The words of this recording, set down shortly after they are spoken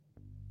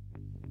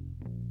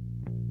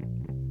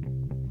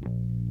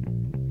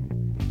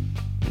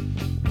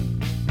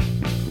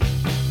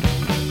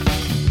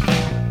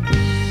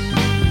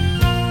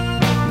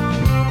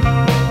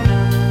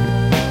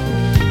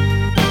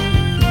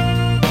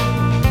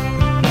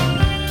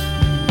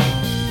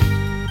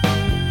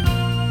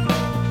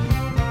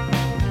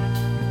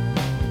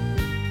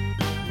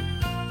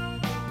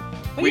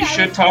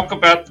should talk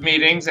about the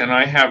meetings, and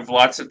I have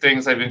lots of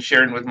things I've been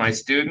sharing with my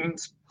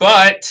students,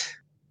 but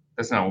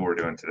that's not what we're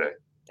doing today.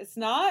 It's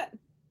not?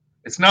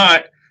 It's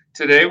not.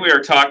 Today we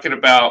are talking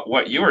about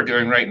what you are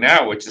doing right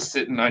now, which is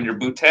sitting on your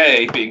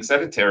bootay being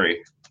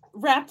sedentary.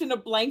 Wrapped in a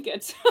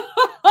blanket.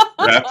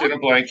 Wrapped in a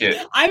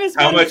blanket. I'm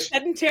as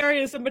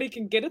sedentary as somebody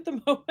can get at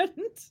the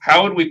moment.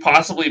 How would we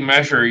possibly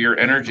measure your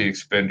energy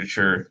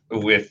expenditure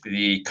with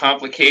the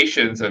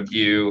complications of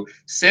you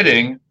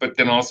sitting, but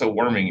then also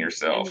warming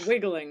yourself? And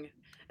wiggling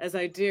as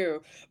I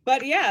do.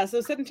 But yeah, so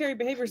sedentary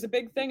behavior is a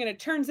big thing. And it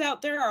turns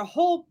out there are a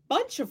whole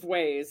bunch of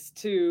ways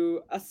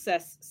to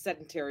assess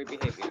sedentary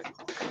behavior.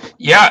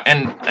 Yeah,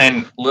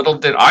 and little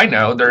did I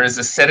know, there is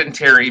a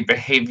sedentary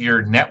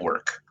behavior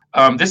network.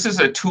 This is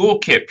a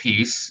toolkit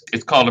piece.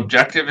 It's called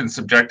Objective and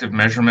Subjective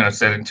Measurement of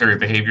Sedentary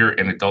Behavior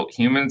in Adult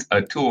Humans,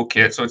 a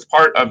toolkit. So it's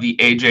part of the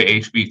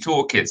AJHB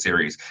toolkit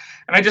series.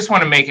 And I just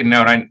want to make a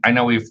note. I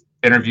know we've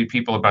interviewed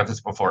people about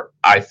this before,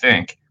 I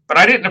think, but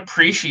I didn't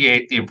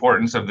appreciate the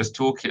importance of this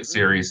toolkit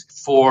series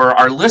for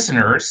our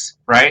listeners,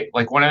 right?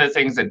 Like one of the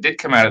things that did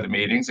come out of the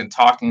meetings and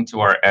talking to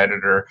our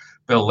editor,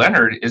 Bill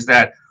Leonard, is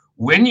that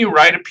when you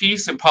write a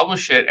piece and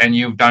publish it and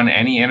you've done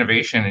any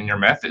innovation in your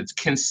methods,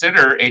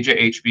 consider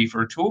AJHB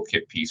for a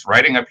toolkit piece,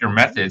 writing up your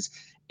methods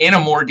in a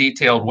more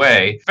detailed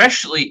way,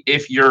 especially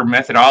if your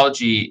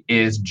methodology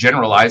is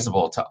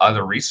generalizable to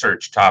other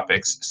research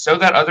topics so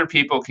that other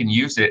people can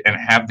use it and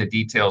have the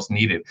details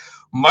needed.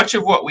 Much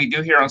of what we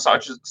do here on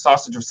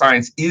Sausage of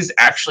Science is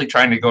actually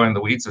trying to go in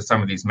the weeds of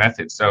some of these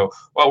methods. So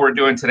what we're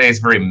doing today is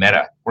very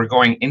meta. We're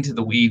going into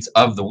the weeds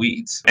of the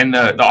weeds. And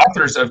the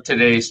authors of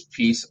today's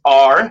piece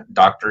are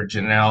Dr.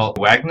 Janelle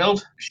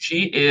Wagnold.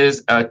 She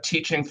is a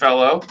teaching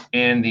fellow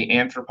in the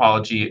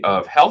anthropology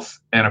of health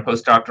and a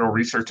postdoctoral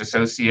research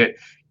associate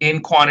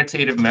in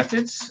quantitative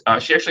methods.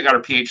 She actually got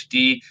her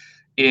PhD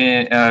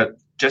in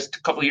just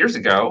a couple of years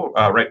ago,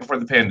 right before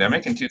the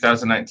pandemic in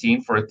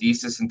 2019, for a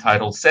thesis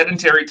entitled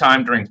Sedentary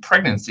Time During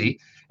Pregnancy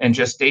and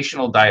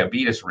Gestational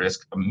Diabetes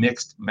Risk, a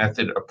Mixed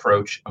Method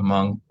Approach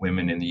Among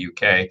Women in the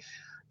UK.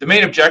 The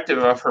main objective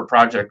of her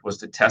project was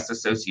to test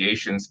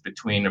associations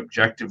between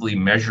objectively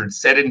measured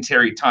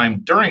sedentary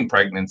time during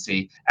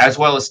pregnancy, as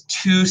well as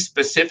two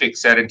specific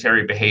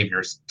sedentary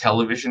behaviors: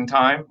 television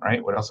time,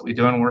 right? What else are we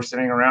doing when we're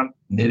sitting around?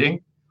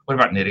 Knitting. What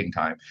about knitting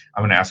time?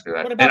 I'm going to ask her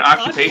that. What about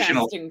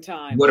occupational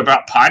time? What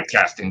about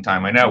podcasting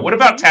time? I know. What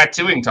about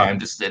tattooing time?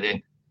 Just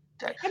sitting.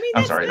 I mean,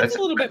 that's a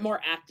little bit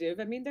more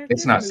active. I mean, they're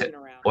moving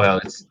around. Well,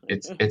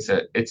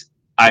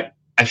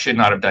 I should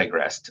not have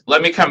digressed.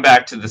 Let me come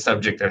back to the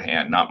subject at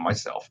hand, not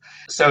myself.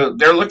 So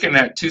they're looking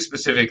at two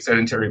specific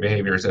sedentary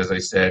behaviors, as I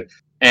said,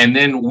 and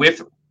then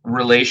with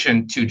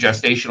relation to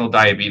gestational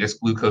diabetes,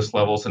 glucose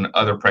levels, and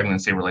other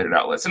pregnancy-related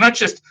outlets. And not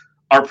just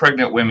are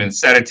pregnant women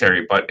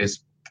sedentary, but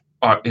is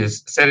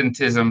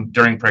sedentism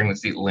during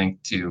pregnancy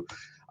linked to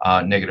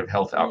negative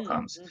health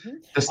outcomes? Mm-hmm.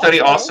 The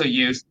study also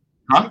used...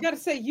 You got to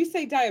say, you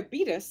say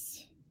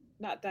diabetes,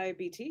 not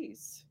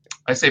diabetes.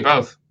 I say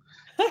both.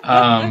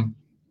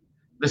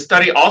 The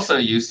study also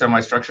used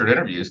semi-structured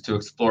interviews to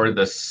explore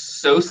the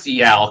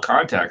social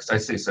context, I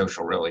say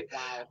social really,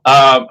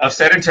 of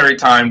sedentary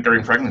time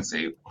during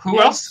pregnancy.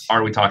 Who else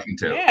are we talking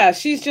to? Yeah,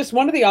 she's just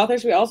one of the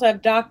authors. We also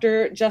have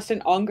Dr.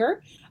 Justin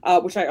Unger,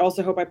 which I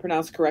also hope I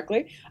pronounced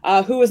correctly,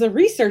 who is a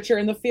researcher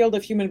in the field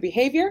of human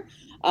behavior,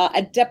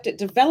 adept at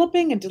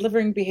developing and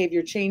delivering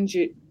behavior change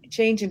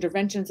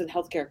interventions in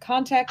healthcare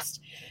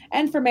context,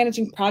 and for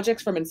managing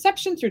projects from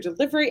inception through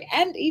delivery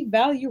and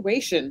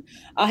evaluation.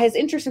 His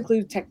interests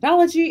include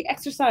technology,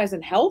 exercise,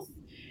 and health.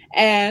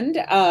 And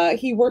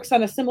he works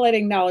on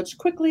assimilating knowledge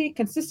quickly,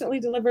 consistently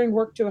delivering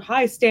work to a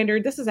high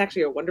standard. This is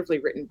actually a wonderfully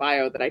written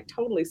bio that I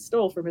totally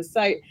stole from his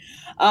site.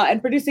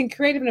 And producing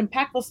creative and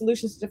impactful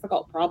solutions to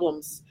difficult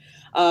problems.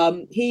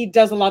 He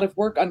does a lot of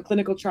work on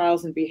clinical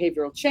trials and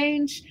behavioral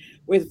change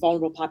with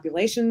vulnerable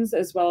populations,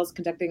 as well as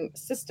conducting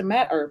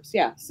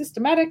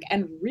systematic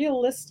and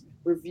realist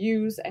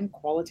reviews and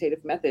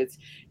qualitative methods.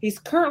 He's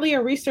currently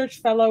a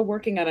research fellow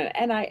working on an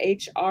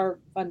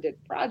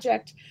NIHR-funded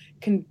project,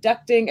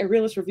 conducting a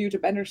realist review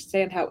to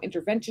understand how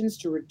interventions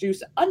to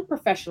reduce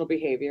unprofessional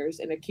behaviors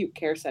in acute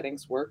care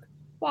settings work,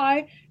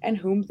 why, and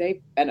whom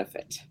they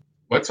benefit.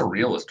 What's a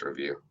realist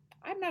review?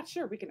 I'm not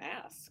sure. We can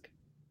ask.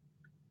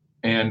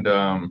 And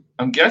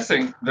I'm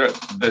guessing that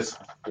this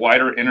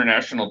wider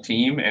international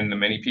team and the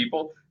many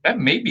people, that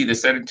may be the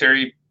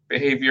Sedentary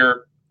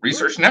Behavior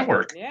Research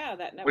Network. Yeah,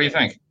 that network. What do you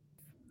think?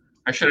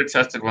 I should have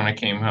tested when I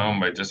came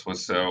home. I just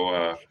was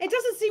so... It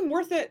doesn't seem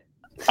worth it.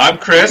 I'm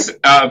Chris.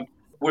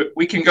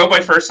 We can go by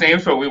first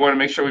names, but we want to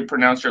make sure we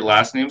pronounce your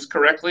last names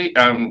correctly.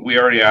 We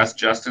already asked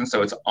Justin,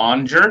 so it's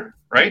Unger,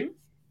 right? Mm-hmm.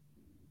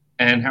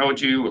 And how would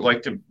you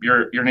like to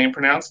your name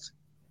pronounced?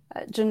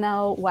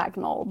 Janelle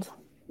Wagnold.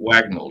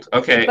 Wagnold.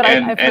 Okay. But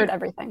I've heard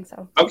everything.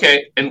 So.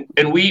 Okay, and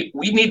we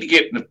need to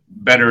get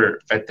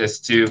better at this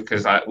too,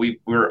 because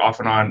we're off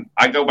and on.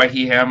 I go by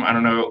he, him. I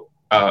don't know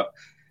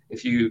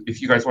if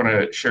you guys want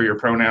to share your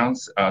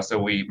pronouns, so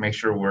we make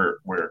sure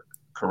we're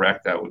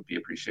correct. That would be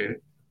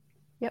appreciated.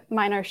 Yep,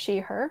 mine are she,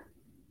 her.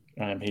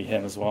 I'm he,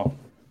 him as well.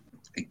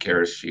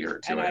 Kara, she, or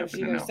two. And I I'm happen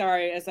to here. know.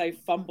 Sorry, as I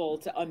fumble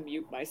to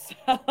unmute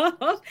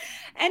myself.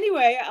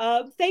 Anyway,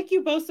 thank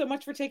you both so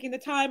much for taking the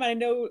time. I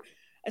know,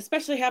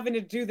 especially having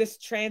to do this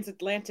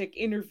transatlantic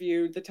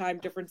interview, the time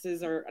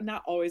differences are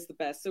not always the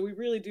best. So we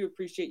really do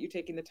appreciate you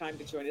taking the time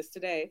to join us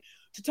today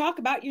to talk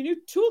about your new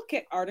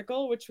toolkit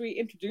article, which we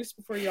introduced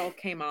before you all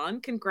came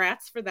on.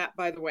 Congrats for that,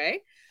 by the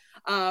way.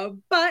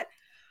 But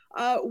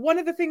one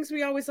of the things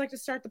we always like to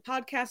start the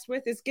podcast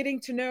with is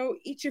getting to know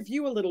each of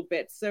you a little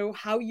bit. So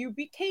how you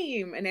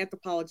became an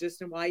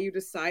anthropologist and why you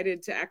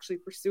decided to actually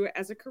pursue it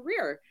as a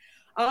career.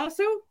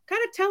 So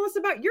kind of tell us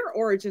about your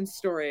origin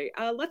story.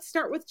 Let's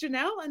start with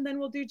Janelle, and then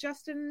we'll do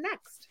Justin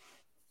next.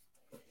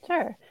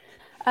 Sure.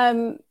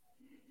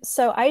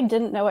 So I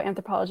didn't know what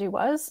anthropology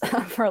was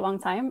for a long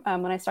time.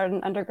 When I started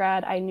in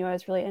undergrad, I knew I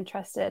was really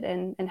interested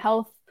in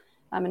health,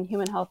 and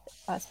human health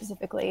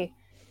specifically,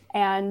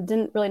 and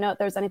didn't really know that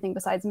there was anything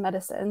besides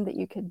medicine that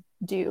you could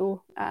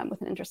do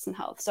with an interest in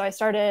health. So I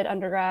started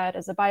undergrad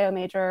as a bio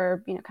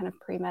major, kind of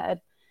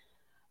pre-med.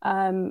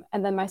 And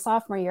then my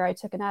sophomore year, I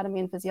took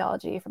anatomy and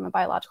physiology from a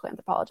biological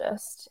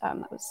anthropologist.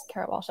 That was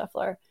Kara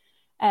Walsheffler.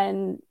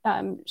 And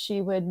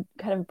she would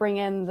kind of bring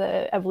in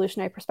the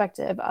evolutionary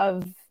perspective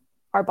of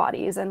our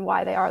bodies and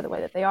why they are the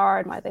way that they are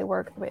and why they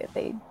work the way that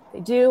they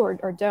do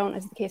or don't,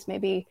 as the case may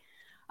be.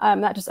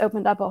 That just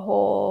opened up a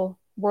whole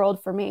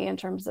world for me in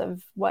terms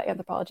of what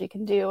anthropology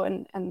can do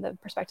and the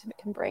perspective it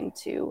can bring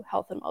to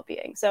health and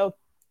well-being. So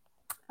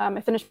I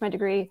finished my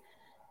degree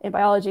in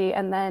biology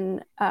and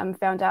then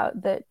found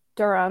out that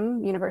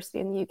Durham University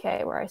in the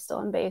UK, where I still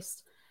am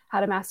based,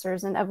 had a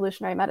master's in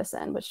evolutionary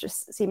medicine, which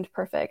just seemed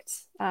perfect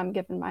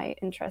given my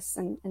interests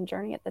and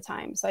journey at the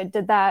time. So I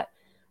did that,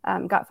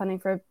 got funding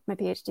for my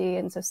PhD,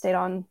 and so stayed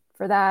on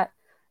for that.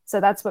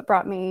 So that's what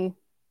brought me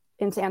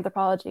into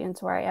anthropology and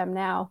to where I am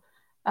now.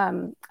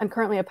 I'm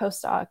currently a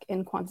postdoc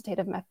in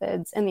quantitative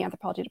methods in the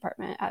anthropology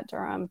department at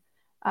Durham.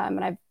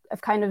 And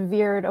I've kind of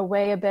veered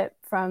away a bit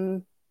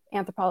from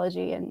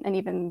anthropology and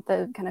even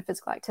the kind of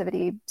physical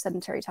activity,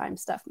 sedentary time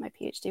stuff my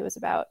PhD was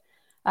about,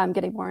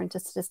 getting more into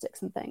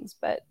statistics and things,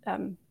 but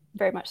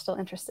very much still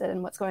interested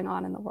in what's going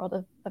on in the world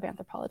of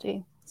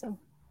anthropology. So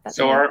that's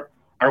our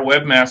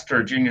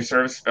webmaster, junior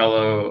service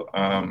fellow,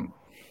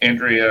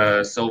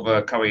 Andrea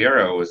Silva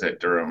Caballero, was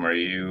at Durham. Are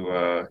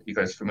you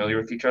guys familiar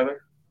with each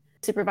other?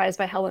 Supervised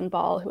by Helen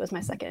Ball, who was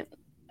my second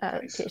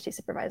Nice. PhD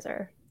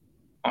supervisor.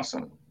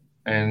 Awesome.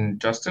 And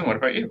Justin, what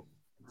about you?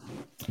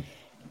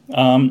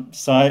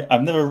 So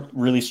I've never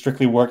really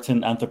strictly worked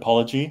in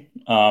anthropology,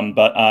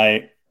 but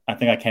I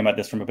think I came at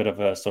this from a bit of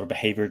a sort of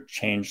behavior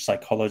change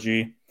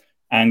psychology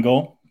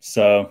angle.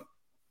 So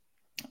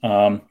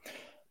I've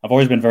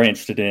always been very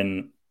interested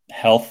in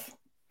health.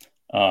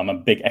 I'm a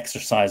big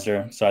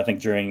exerciser. So I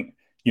think during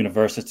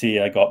university,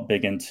 I got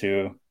big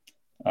into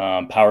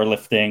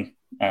powerlifting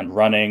and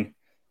running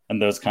and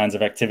those kinds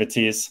of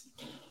activities.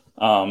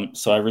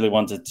 So I really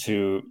wanted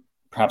to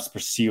perhaps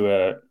pursue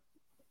a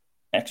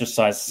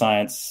exercise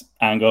science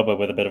angle, but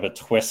with a bit of a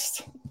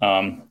twist.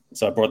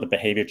 So I brought the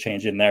behavior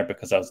change in there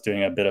because I was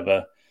doing a bit of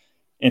a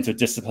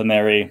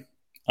interdisciplinary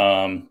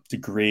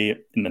degree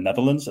in the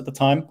Netherlands at the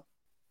time.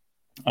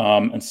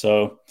 And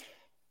so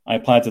I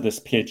applied to this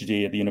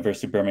PhD at the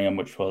University of Birmingham,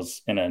 which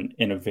was in an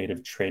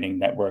innovative training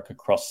network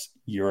across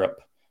Europe,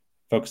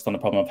 focused on the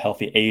problem of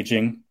healthy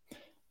aging,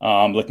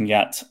 looking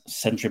at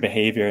sedentary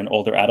behavior in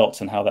older adults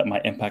and how that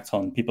might impact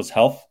on people's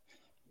health.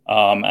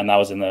 And that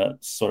was in the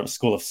sort of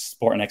School of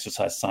Sport and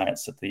Exercise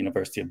Science at the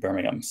University of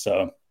Birmingham.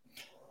 So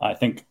I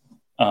think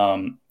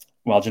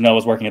while Janelle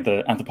was working at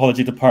the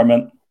anthropology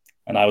department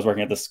and I was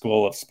working at the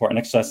School of Sport and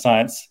Exercise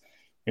Science,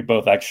 we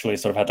both actually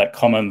sort of had that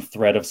common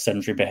thread of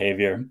sedentary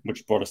behavior,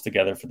 which brought us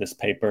together for this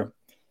paper.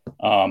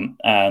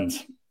 And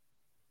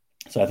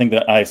so I think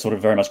that I sort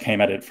of very much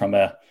came at it from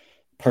a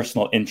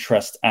personal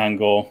interest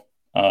angle,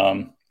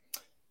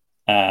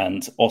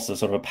 and also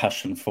sort of a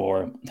passion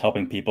for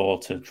helping people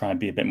to try and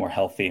be a bit more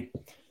healthy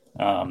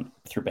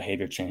through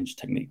behavior change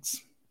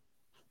techniques.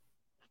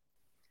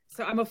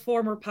 So I'm a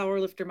former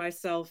powerlifter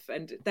myself,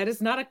 and that is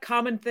not a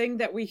common thing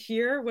that we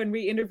hear when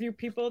we interview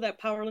people,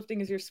 that powerlifting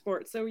is your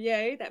sport. So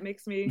yay, that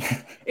makes me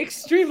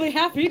extremely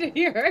happy to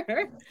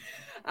hear.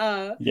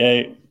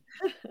 Yay.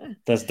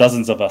 There's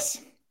dozens of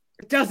us.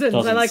 Dozens.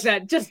 I like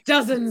that. Just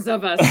dozens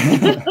of us.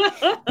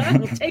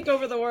 We'll take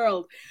over the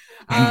world.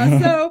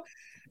 So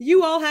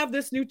you all have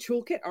this new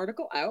toolkit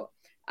article out.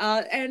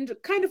 And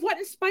kind of what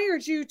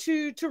inspired you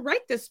to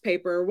write this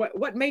paper?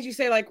 What made you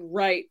say, like,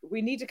 right,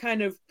 we need to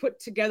kind of put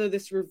together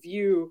this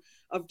review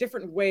of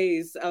different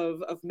ways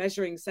of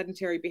measuring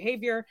sedentary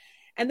behavior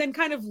and then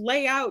kind of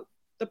lay out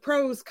the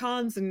pros,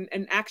 cons,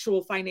 and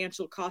actual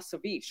financial costs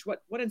of each?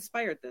 What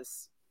inspired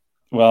this?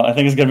 Well, I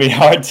think it's going to be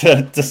hard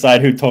to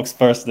decide who talks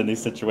first in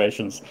these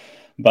situations.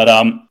 But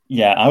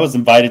I was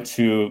invited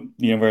to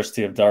the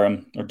University of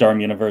Durham, or Durham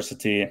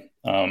University,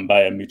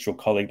 by a mutual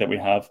colleague that we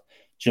have,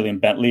 Gillian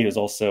Bentley, who's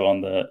also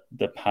on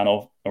the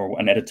panel, or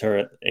an editor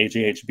at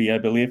AJHB, I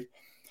believe.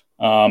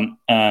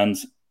 And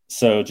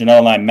so Janelle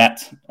and I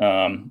met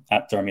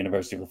at Durham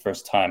University for the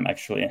first time,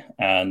 actually.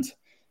 And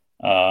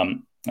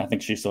I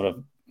think she sort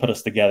of put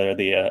us together,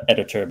 the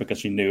editor, because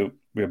she knew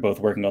we were both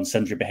working on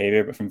sedentary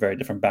behavior, but from very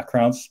different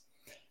backgrounds.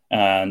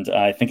 And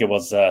I think it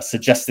was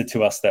suggested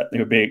to us that it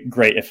would be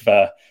great if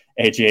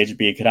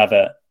AGHB could have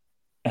a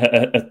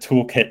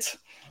toolkit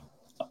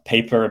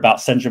paper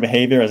about sedentary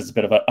behavior, as it's a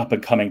bit of an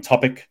up-and-coming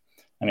topic.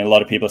 I mean, a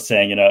lot of people are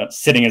saying,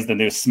 sitting is the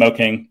new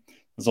smoking.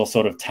 There's all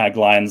sort of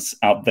taglines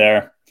out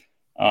there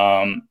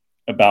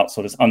about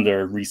sort of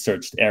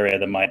under-researched area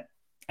that might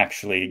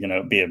actually,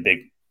 be a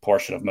big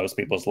portion of most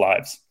people's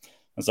lives.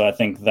 And so I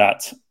think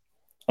that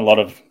a lot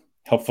of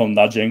helpful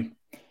nudging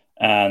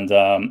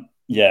and,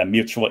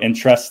 mutual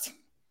interest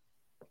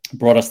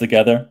brought us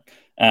together.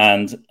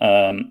 And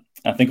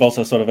I think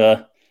also sort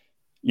of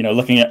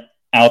looking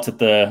out at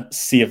the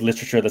sea of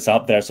literature that's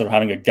out there, sort of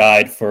having a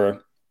guide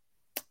for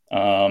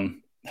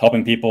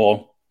helping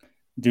people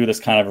do this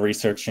kind of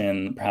research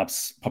in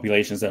perhaps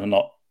populations that have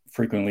not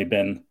frequently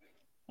been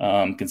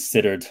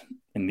considered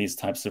in these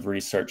types of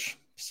research.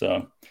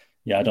 So,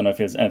 I don't know if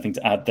there's anything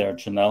to add there,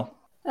 Janelle.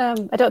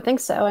 I don't think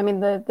so. I mean,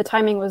 the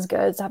timing was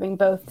good, having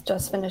both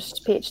just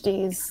finished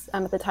PhDs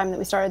at the time that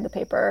we started the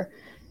paper,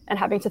 and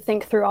having to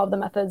think through all the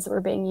methods that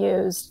were being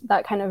used.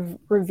 That kind of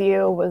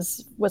review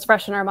was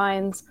fresh in our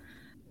minds.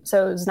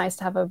 So it was nice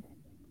to have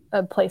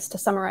a place to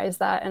summarize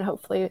that and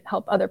hopefully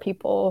help other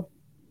people,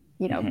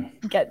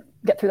 get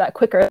through that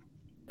quicker,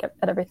 get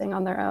at everything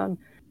on their own.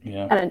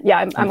 Yeah.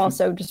 And I'm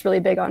also just really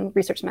big on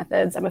research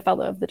methods. I'm a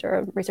fellow of the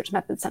Durham Research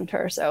Methods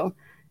Center. So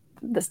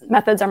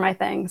methods are my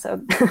thing.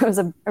 So it was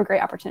a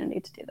great opportunity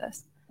to do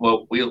this.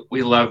 Well,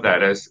 we love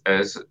that.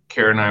 As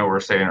Kara and I were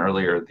saying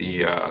earlier,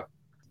 the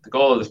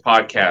goal of this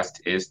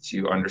podcast is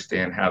to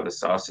understand how the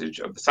sausage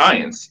of the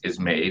science is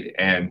made.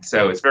 And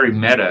so it's very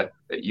meta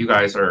that you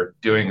guys are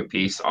doing a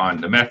piece on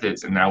the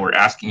methods, and now we're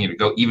asking you to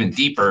go even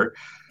deeper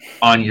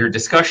on your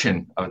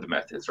discussion of the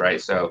methods,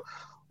 right? So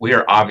we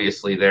are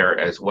obviously there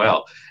as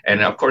well.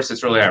 And of course,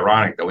 it's really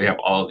ironic that we have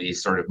all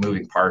these sort of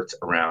moving parts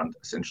around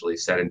essentially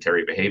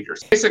sedentary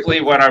behaviors. Basically,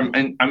 what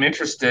I'm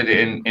interested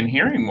in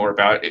hearing more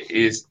about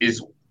is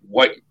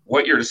what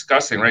you're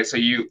discussing, right? So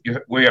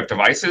we have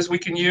devices we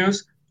can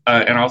use.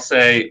 And I'll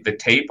say the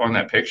tape on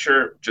that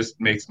picture just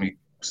makes me,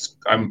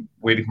 I'm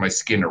waiting for my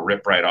skin to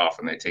rip right off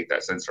when they take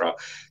that sensor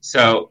off.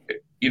 So,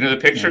 the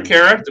picture,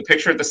 Kara, the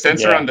picture of the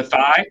sensor on the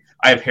thigh,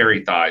 I have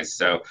hairy thighs.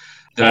 So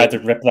I had to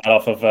rip that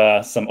off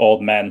of some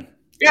old men.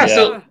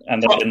 So,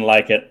 and they didn't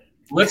like it.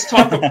 Let's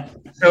talk.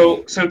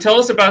 So tell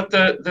us about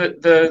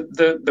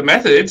the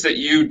methods that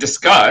you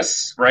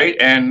discuss, right?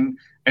 And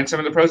some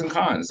of the pros and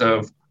cons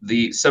of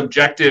the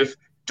subjective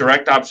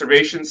direct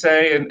observation,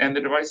 say, and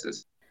the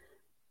devices.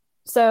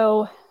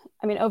 So,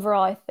 I mean,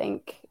 overall, I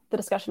think the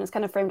discussion is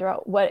kind of framed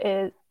around what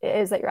it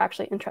is that you're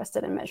actually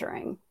interested in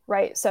measuring,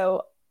 right?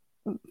 So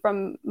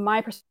from my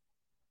perspective,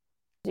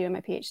 doing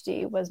my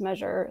PhD was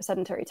measure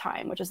sedentary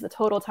time, which is the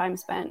total time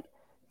spent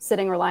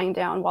sitting or lying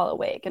down while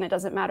awake. And it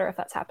doesn't matter if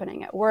that's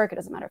happening at work. It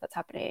doesn't matter if that's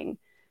happening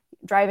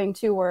driving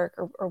to work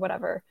or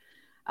whatever.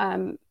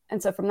 And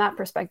so from that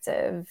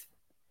perspective,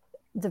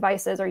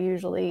 devices are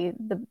usually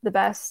the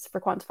best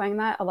for quantifying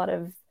that. A lot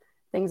of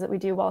things that we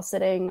do while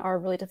sitting are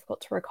really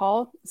difficult to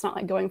recall. It's not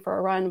like going for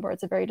a run where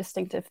it's a very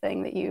distinctive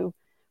thing that you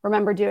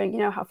remember doing,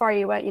 how far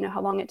you went,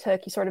 how long it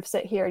took. You sort of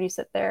sit here and you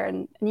sit there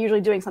and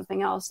usually doing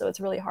something else. So it's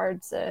really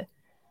hard to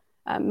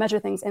measure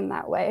things in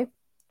that way.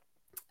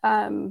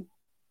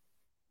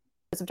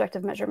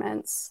 Subjective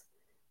measurements,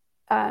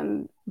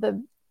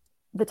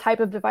 the type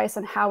of device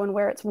and how and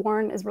where it's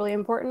worn is really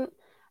important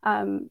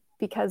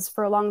because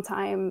for a long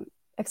time,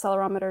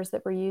 accelerometers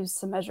that were used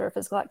to measure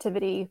physical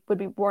activity would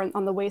be worn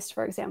on the waist,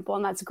 for example.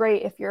 And that's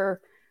great if you're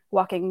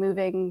walking,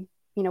 moving,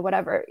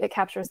 whatever, it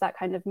captures that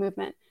kind of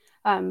movement.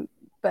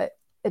 But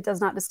it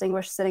does not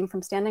distinguish sitting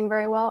from standing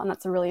very well. And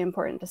that's a really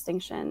important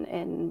distinction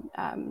in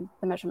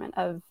the measurement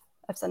of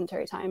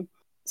sedentary time.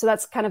 So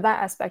that's kind of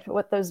that aspect. But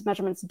what those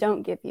measurements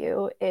don't give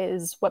you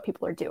is what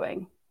people are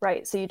doing,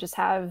 right? So you just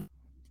have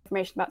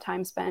information about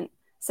time spent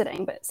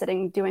sitting, but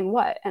sitting doing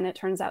what? And it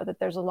turns out that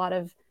there's a lot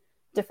of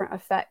different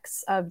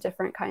effects of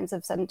different kinds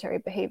of sedentary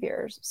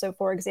behaviors. So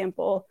for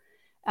example,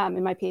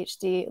 in my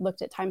PhD,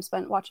 looked at time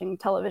spent watching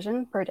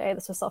television per day.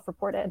 This was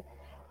self-reported.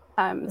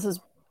 This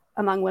is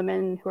among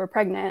women who are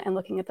pregnant and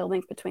looking at the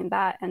link between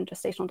that and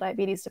gestational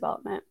diabetes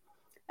development.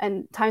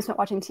 And time spent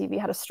watching TV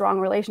had a strong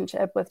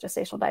relationship with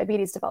gestational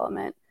diabetes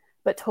development,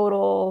 but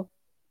total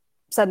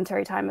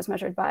sedentary time as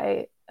measured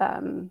by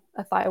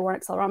a thigh-worn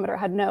accelerometer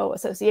had no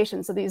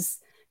association. So these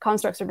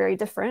constructs are very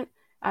different.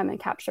 And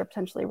capture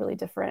potentially really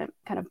different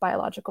kind of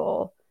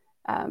biological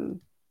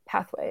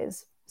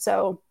pathways.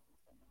 So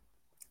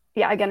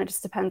again, it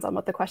just depends on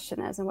what the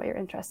question is and what you're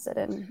interested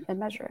in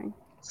measuring.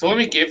 So let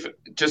me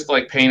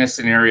paint a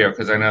scenario,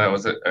 because I know that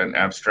was an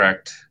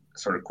abstract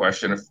sort of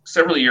question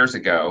several years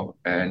ago,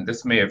 and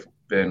this may have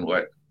been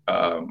what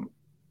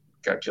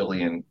got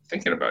Jillian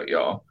thinking about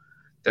y'all.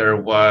 There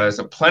was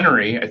a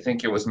plenary, I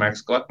think it was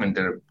Max Gluckman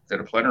did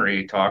a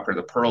plenary talk or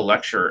the Pearl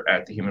lecture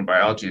at the Human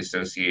Biology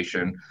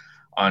Association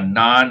on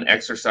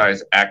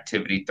non-exercise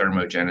activity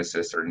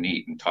thermogenesis, or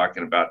NEAT, and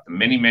talking about the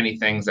many, many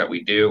things that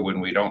we do when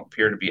we don't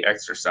appear to be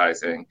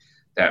exercising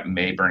that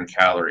may burn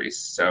calories.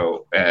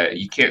 So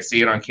you can't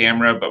see it on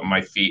camera, but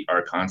my feet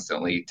are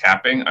constantly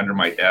tapping under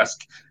my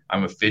desk.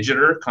 I'm a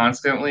fidgeter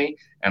constantly,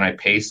 and I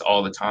pace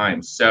all the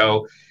time.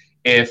 So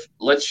if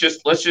let's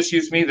just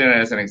use me then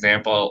as an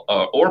example,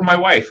 or my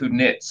wife who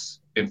knits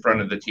in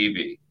front of the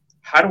TV.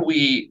 How do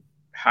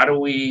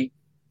we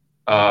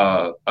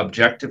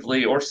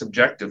objectively or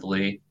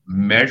subjectively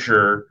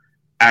measure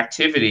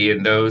activity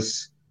in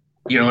those,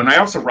 and I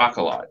also rock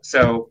a lot.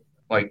 So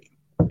like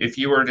if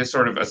you were to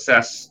sort of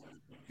assess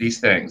these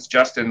things,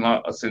 Justin,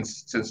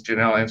 since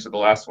Janelle answered the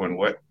last one,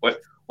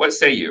 what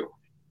say you?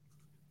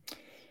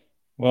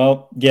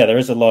 Well, yeah, there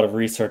is a lot of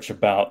research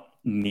about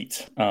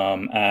NEAT.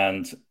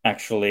 And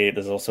actually,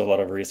 there's also a lot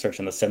of research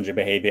in the sedentary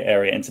behavior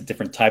area into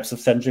different types of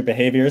sedentary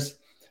behaviors.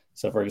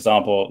 So, for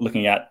example,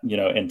 looking at,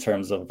 in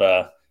terms of,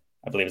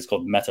 I believe it's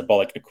called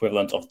metabolic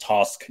equivalent of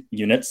task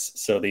units.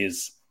 So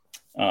this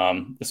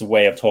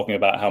way of talking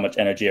about how much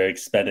energy are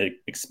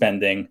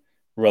expending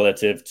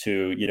relative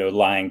to,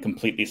 lying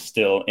completely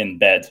still in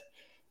bed.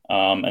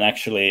 And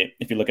actually,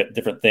 if you look at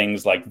different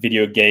things like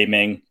video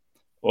gaming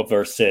or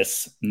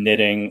versus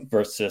knitting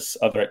versus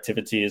other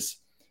activities,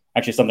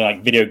 actually something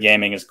like video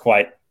gaming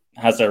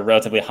has a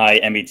relatively high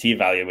MET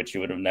value, which you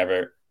would have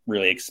never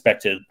really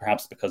expected,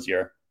 perhaps because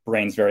your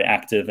brain's very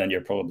active and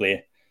you're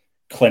probably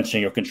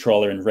clenching your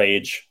controller in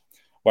rage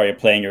while you're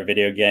playing your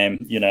video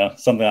game,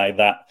 something like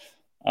that.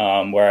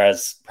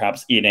 Whereas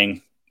perhaps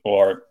eating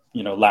or,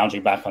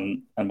 lounging back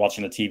on and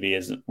watching the TV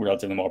is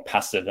relatively more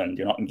passive, and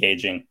you're not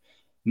engaging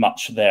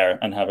much there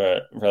and have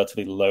a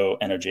relatively low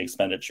energy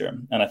expenditure.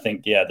 And I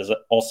think, there's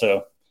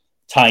also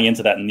tying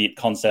into that NEAT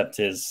concept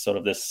is sort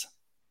of this,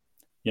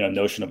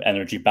 notion of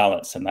energy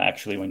balance. And that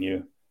actually when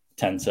you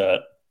tend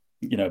to,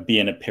 be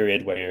in a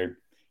period where you're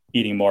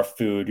eating more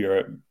food,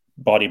 your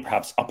body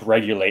perhaps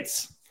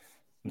upregulates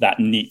that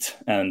NEAT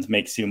and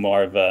makes you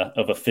more of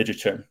a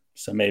fidgeter.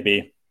 So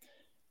maybe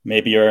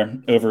you're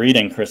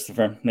overeating,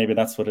 Christopher. Maybe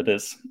that's what it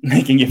is,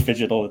 making you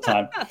fidget all the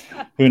time.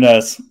 Who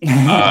knows?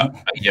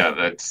 Yeah,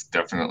 that's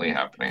definitely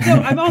happening. So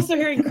I'm also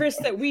hearing, Chris,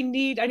 that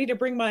I need to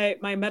bring my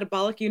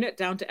metabolic unit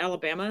down to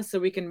Alabama so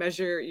we can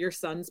measure your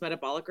son's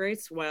metabolic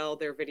rates while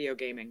they're video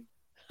gaming.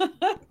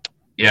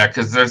 Yeah,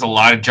 because there's a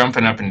lot of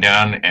jumping up and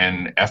down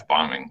and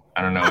F-bombing.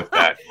 I don't know if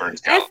that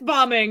burns out.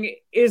 F-bombing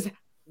is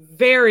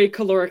very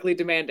calorically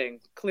demanding,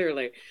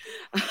 clearly.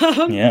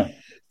 Yeah.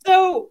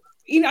 So,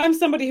 I'm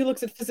somebody who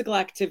looks at physical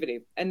activity,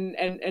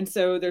 and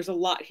so there's a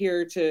lot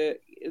here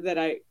that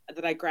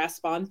I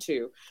grasp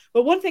onto.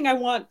 But one thing I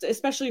want,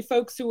 especially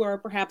folks who are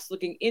perhaps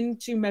looking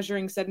into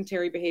measuring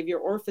sedentary behavior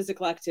or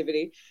physical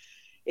activity,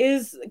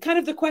 is kind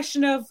of the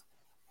question of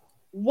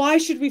why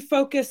should we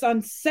focus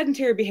on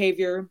sedentary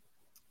behavior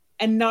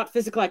and not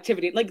physical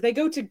activity? Like, they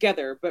go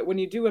together, but when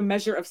you do a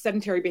measure of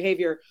sedentary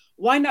behavior,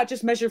 why not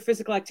just measure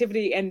physical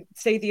activity and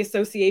say the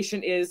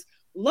association is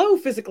low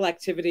physical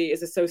activity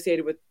is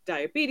associated with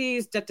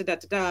diabetes,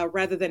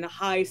 rather than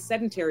high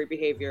sedentary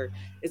behavior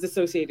is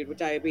associated with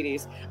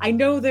diabetes? I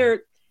know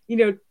they're,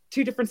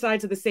 two different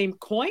sides of the same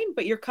coin,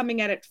 but you're coming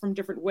at it from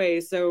different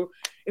ways. So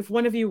if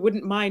one of you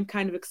wouldn't mind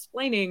kind of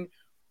explaining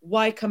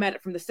why come at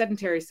it from the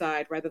sedentary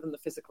side rather than the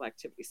physical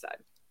activity side.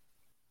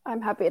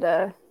 I'm happy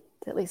to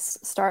at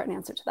least start an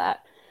answer to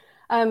that.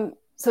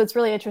 So it's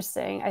really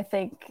interesting. I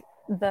think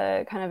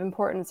the kind of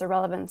importance or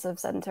relevance of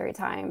sedentary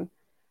time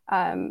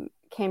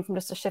came from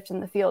just a shift in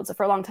the field. So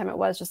for a long time, it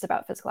was just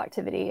about physical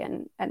activity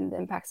and the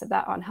impacts of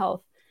that on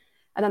health.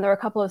 And then there were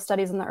a couple of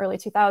studies in the early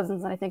 2000s,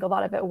 and I think a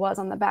lot of it was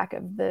on the back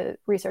of the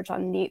research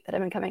on NEAT that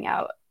have been coming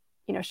out,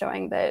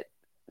 showing that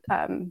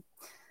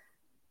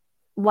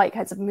light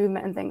kinds of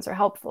movement and things are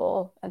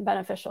helpful and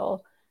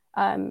beneficial,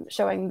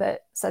 showing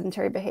that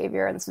sedentary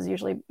behavior, and this was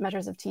usually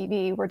measures of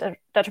TV, were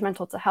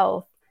detrimental to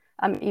health,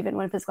 even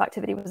when physical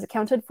activity was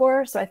accounted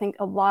for. So I think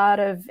a lot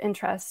of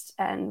interest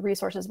and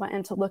resources went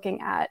into looking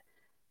at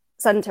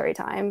sedentary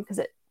time because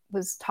it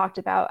was talked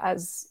about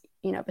as,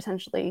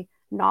 potentially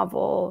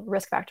novel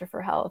risk factor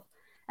for health.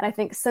 And I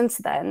think since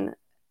then,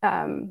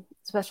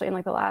 especially in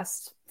like the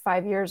last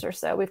 5 years or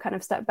so, we've kind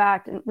of stepped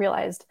back and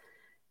realized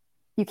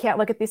you can't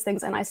look at these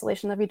things in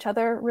isolation of each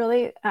other,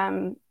 really.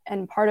 And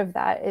part of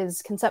that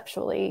is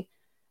conceptually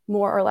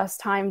more or less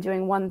time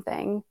doing one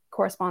thing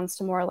corresponds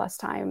to more or less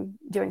time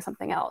doing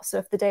something else. So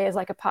if the day is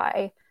like a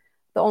pie,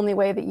 the only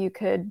way that you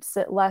could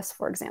sit less,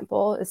 for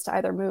example, is to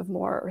either move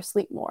more or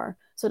sleep more.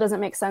 So it doesn't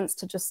make sense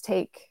to just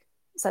take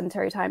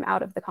sedentary time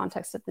out of the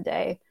context of the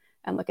day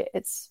and look at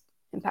its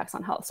impacts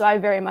on health. So I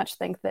very much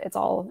think that it's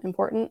all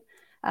important.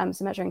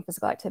 So measuring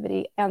physical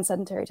activity and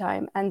sedentary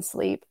time and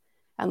sleep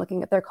and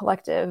looking at their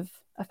collective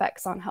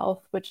effects on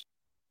health, which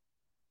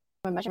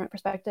from a measurement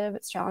perspective,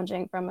 it's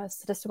challenging from a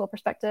statistical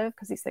perspective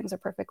because these things are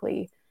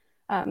perfectly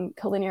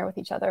collinear with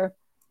each other.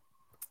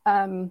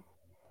 So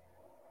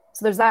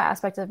there's that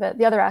aspect of it.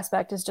 The other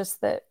aspect is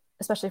just that,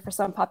 especially for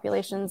some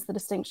populations, the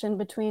distinction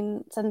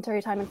between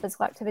sedentary time and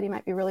physical activity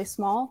might be really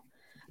small.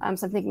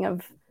 So I'm thinking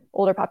of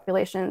older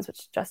populations,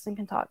 which Justin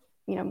can talk,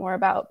 more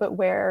about, but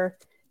where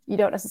you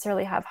don't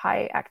necessarily have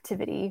high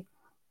activity.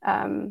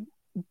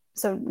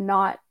 So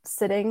not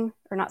sitting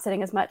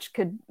as much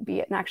could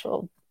be an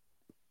actual,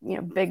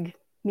 big,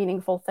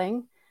 meaningful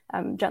thing,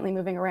 gently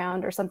moving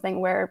around or something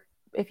where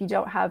if you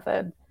don't have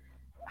a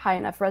high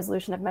enough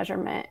resolution of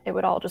measurement, it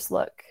would all just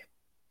look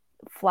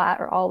flat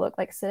or all look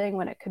like sitting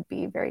when it could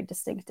be very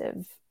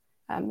distinctive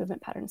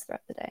movement patterns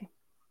throughout the day.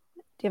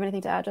 Do you have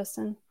anything to add,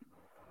 Justin?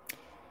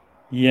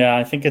 Yeah,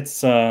 I think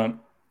it's the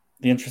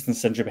interest in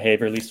sedentary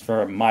behavior, at least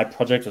for my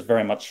project, was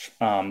very much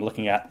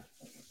looking at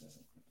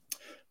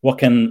what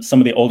can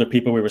some of the older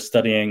people we were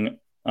studying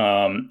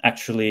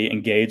actually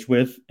engage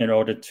with in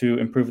order to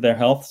improve their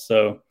health.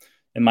 So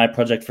in my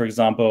project, for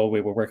example,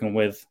 we were working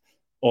with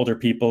older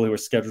people who were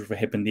scheduled for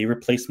hip and knee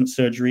replacement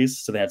surgeries.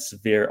 So they had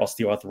severe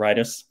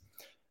osteoarthritis.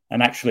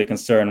 And actually, a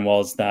concern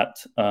was that,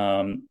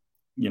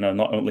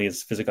 not only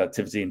is physical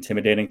activity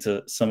intimidating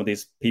to some of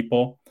these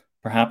people,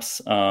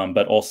 perhaps,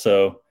 but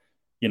also,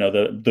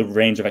 the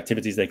range of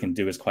activities they can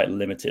do is quite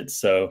limited.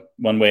 So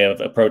one way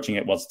of approaching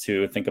it was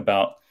to think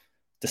about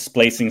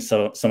displacing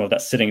some of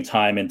that sitting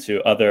time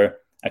into other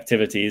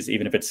activities,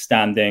 even if it's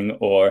standing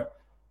or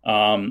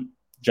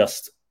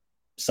just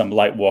some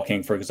light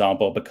walking, for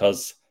example,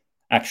 because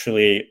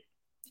actually,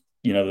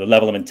 the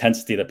level of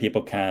intensity that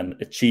people can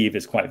achieve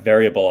is quite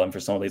variable. And for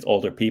some of these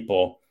older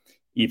people,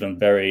 even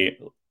very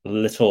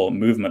little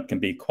movement can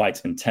be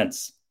quite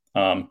intense.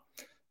 And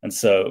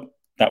so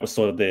that was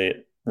sort of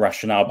the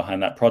rationale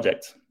behind that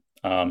project.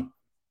 But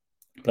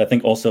I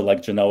think also,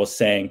 like Janelle was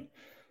saying,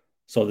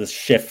 so this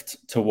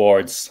shift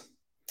towards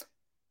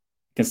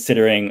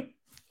considering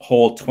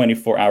whole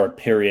 24-hour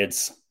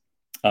periods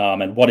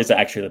and what is it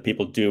actually that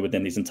people do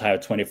within these entire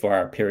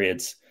 24-hour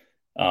periods,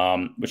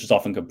 which is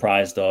often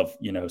comprised of,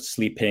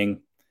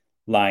 sleeping,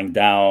 lying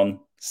down,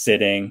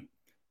 sitting,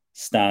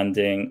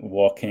 standing,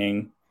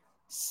 walking.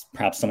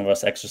 Perhaps some of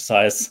us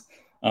exercise,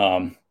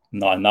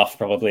 not enough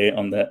probably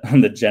on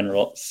the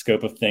general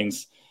scope of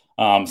things.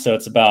 So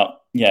it's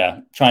about,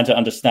 trying to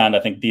understand, I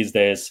think these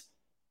days,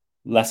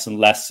 less and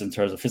less in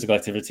terms of physical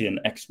activity and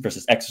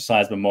versus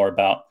exercise, but more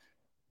about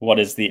what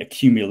is the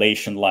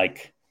accumulation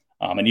like.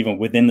 And even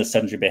within the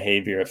sedentary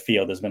behavior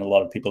field, there's been a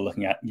lot of people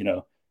looking at,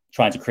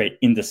 trying to create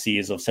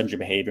indices of sedentary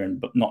behavior,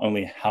 but not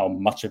only how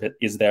much of it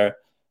is there,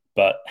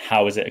 but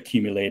how is it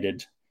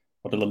accumulated?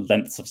 What are the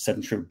lengths of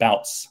sedentary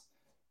bouts?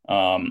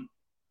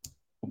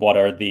 What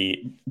are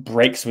the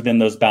breaks within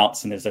those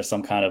bouts? And is there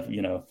some kind of,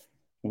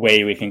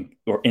 way we can,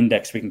 or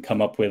index we can come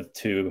up with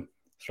to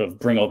sort of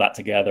bring all that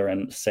together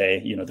and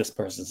say, this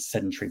person's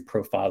sedentary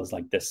profile is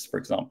like this, for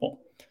example.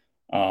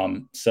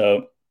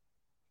 So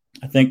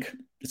I think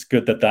it's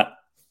good that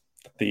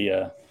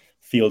the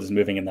field is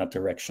moving in that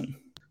direction.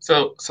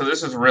 So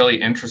this is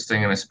really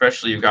interesting, and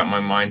especially you got my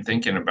mind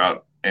thinking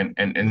about,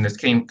 and this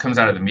comes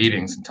out of the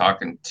meetings and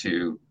talking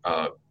to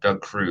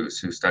Doug Cruz,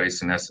 who studies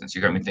senescence.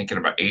 You got me thinking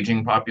about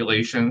aging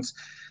populations,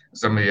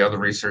 some of the other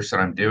research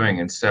that I'm doing,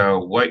 and so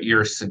what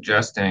you're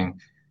suggesting,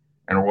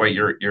 and what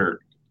you're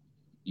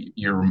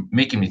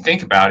making me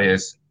think about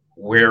is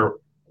where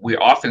we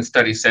often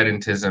study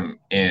sedentism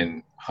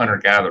in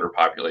hunter-gatherer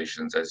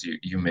populations, as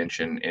you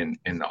mentioned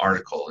in the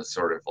article, is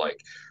sort of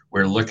like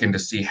we're looking to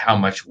see how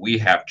much we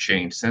have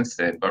changed since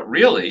then. But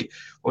really,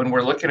 when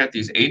we're looking at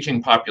these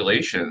aging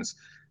populations,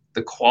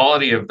 the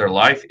quality of their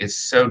life is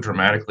so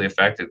dramatically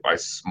affected by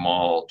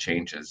small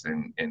changes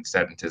in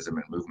sedentism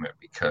and movement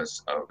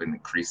because of an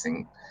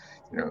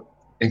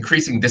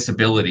increasing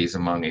disabilities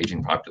among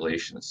aging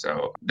populations.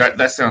 So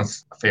that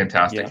sounds a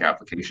fantastic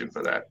application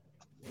for that.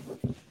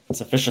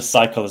 It's a vicious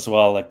cycle as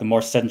well. Like the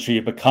more sedentary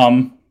you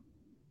become,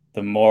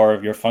 the more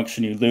of your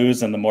function you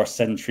lose and the more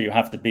sedentary you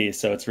have to be.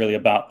 So it's really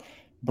about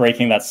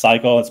breaking that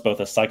cycle. It's both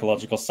a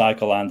psychological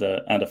cycle and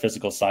a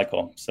physical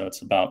cycle. So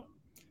it's about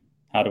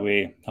how do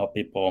we help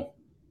people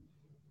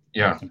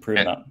improve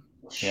that.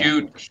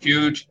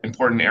 Huge,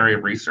 important area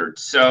of research.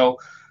 So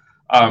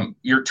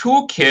your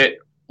toolkit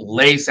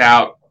lays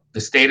out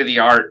the state of the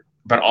art,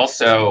 but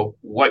also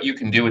what you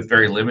can do with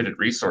very limited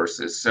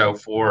resources. So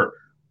for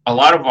a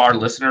lot of our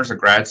listeners are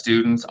grad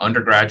students,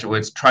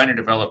 undergraduates trying to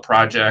develop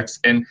projects,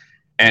 and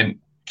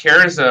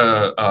Kara's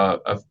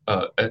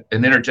an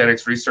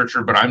energetics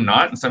researcher, but I'm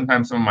not. And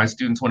sometimes some of my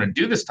students want to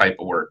do this type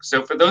of work.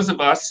 So for those of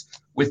us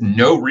with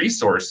no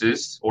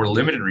resources or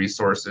limited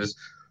resources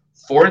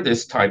for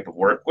this type of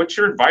work, what's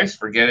your advice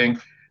for getting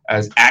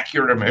as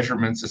accurate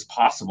measurements as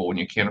possible when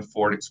you can't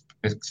afford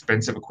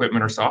expensive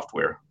equipment or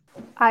software?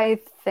 I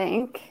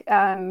think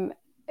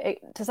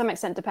it, to some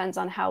extent, depends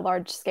on how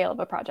large scale of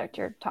a project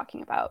you're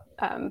talking about.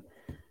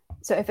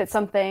 So if it's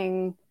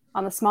something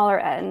on the smaller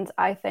end,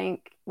 I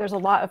think there's a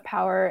lot of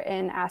power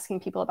in asking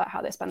people about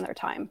how they spend their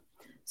time.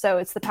 So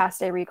it's the past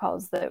day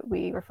recalls that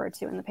we refer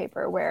to in the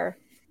paper, where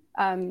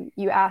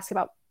you ask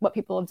about what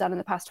people have done in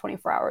the past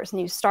 24 hours. And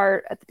you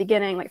start at the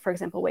beginning, like, for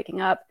example, waking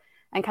up,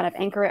 and kind of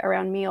anchor it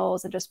around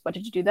meals and just what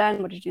did you do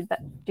then? What did you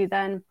do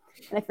then?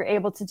 And if you're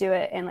able to do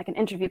it in like an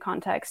interview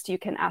context, you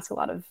can ask a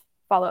lot of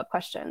follow-up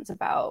questions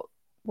about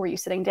were you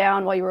sitting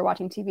down while you were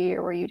watching TV,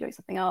 or were you doing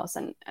something else?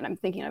 And I'm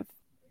thinking of,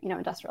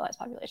 industrialized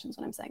populations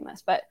when I'm saying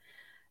this, but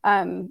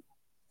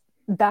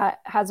that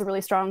has a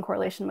really strong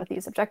correlation with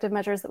these objective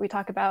measures that we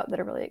talk about that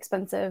are really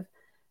expensive.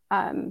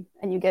 And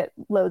you get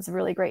loads of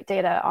really great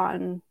data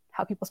on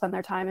how people spend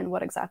their time and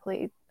what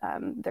exactly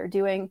they're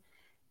doing.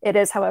 It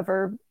is,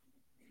 however,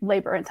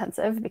 labor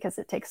intensive because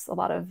it takes a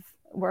lot of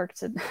work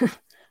to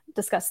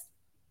discuss,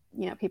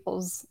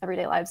 people's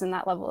everyday lives in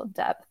that level of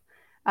depth.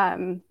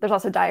 There's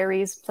also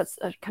diaries. So that's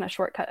a kind of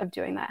shortcut of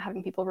doing that,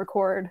 having people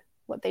record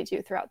what they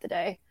do throughout the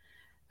day.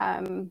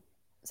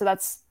 So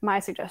that's my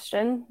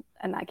suggestion.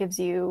 And that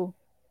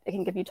it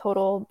can give you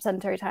total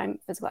sedentary time,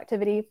 physical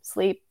activity,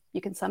 sleep.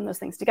 You can sum those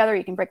things together.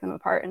 You can break them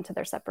apart into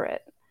their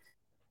separate.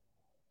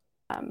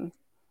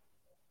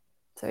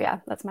 So yeah,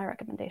 that's my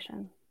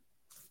recommendation.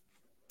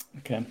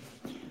 Okay.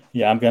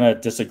 Yeah, I'm going to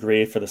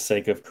disagree for the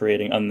sake of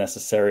creating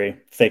unnecessary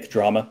fake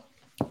drama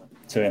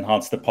to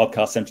enhance the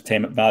podcast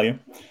entertainment value.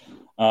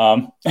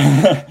 Well,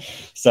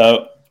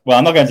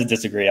 I'm not going to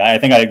disagree. I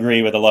think I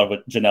agree with a lot of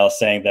what Janelle is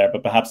saying there,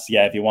 but perhaps,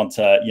 if you want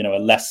a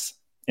less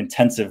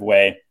intensive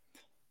way,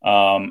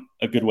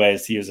 a good way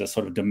is to use a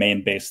sort of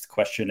domain-based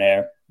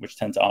questionnaire, which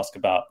tend to ask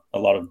about a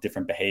lot of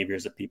different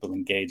behaviors that people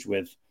engage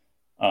with.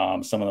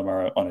 Some of them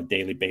are on a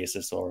daily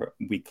basis or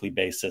weekly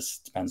basis,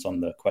 depends on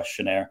the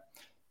questionnaire.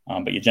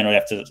 But you generally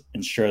have to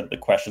ensure that the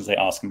questions they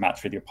ask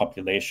match with your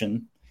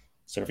population.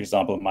 So, for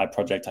example, in my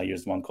project, I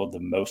used one called the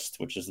MOST,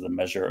 which is the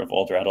measure of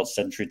older adult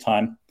sedentary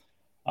time,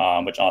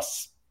 which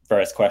asks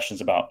various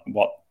questions about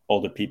what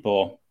older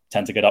people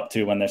tend to get up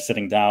to when they're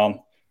sitting down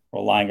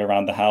or lying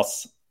around the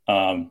house.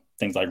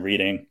 Things like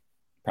reading,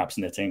 perhaps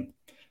knitting,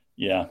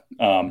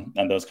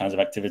 and those kinds of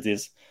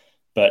activities.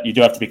 But you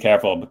do have to be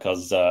careful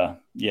because,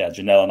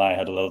 Janelle and I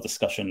had a little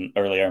discussion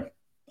earlier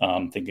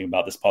thinking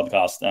about this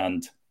podcast.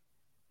 And,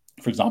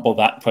 for example,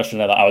 that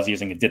questionnaire that I was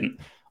using, it didn't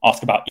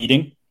ask about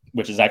eating,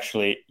 which is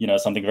actually,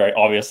 something very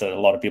obvious that a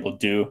lot of people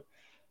do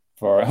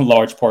for a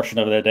large portion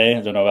of their day.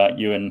 I don't know about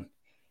you and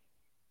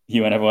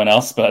everyone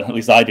else, but at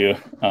least I do.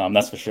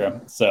 That's for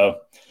sure. So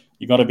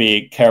you got to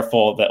be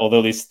careful that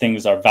although these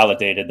things are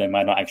validated, they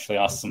might not actually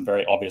ask some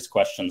very obvious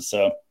questions.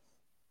 So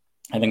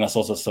I think that's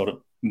also sort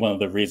of one of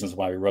the reasons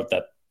why we wrote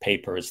that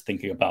paper, is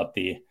thinking about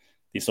these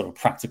sort of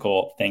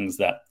practical things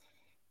that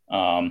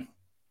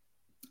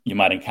you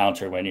might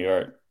encounter when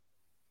you're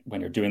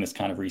doing this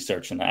kind of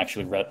research, and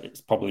actually it's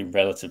probably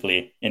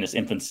relatively in its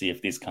infancy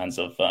if these kinds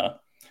of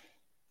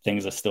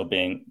things are still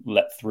being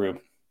let through,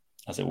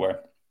 as it were.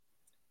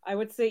 I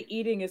would say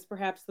eating is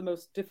perhaps the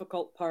most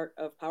difficult part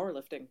of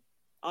powerlifting,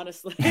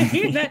 honestly.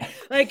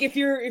 Like if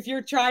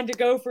you're trying to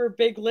go for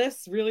big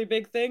lifts, really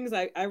big things,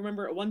 I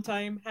remember at one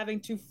time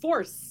having to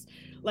force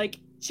like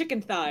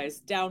chicken thighs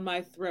down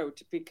my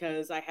throat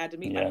because I had to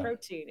meet my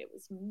protein. It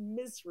was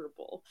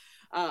miserable.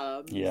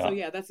 So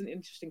that's an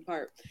interesting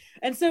part.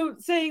 And so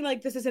saying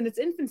like this is in its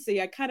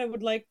infancy, I kind of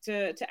would like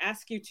to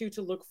ask you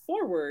to look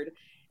forward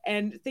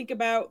and think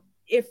about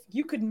if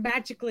you could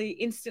magically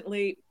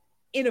instantly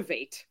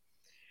innovate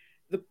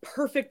the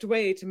perfect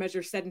way to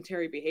measure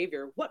sedentary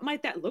behavior, what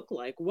might that look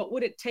like? What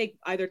would it take,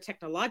 either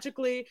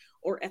technologically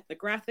or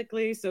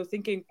ethnographically? So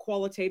thinking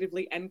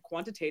qualitatively and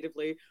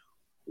quantitatively,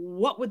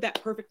 what would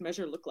that perfect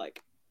measure look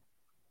like?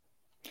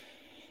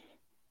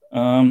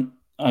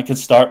 I could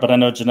start, but I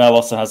know Janelle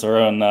also has her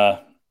own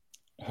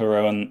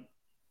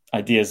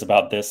ideas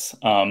about this.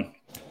 I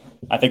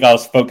think I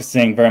was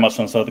focusing very much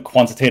on sort of the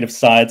quantitative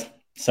side.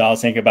 So I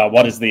was thinking about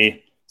what is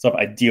the sort of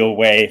ideal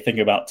way,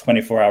 thinking about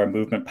 24-hour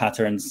movement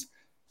patterns,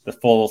 the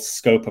full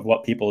scope of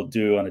what people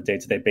do on a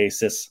day-to-day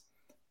basis.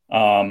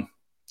 I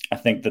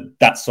think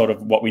that's sort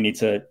of what we need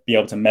to be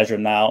able to measure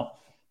now.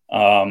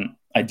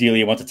 Ideally,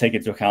 you want to take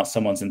into account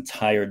someone's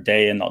entire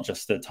day and not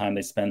just the time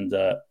they spend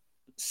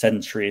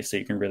sedentary, so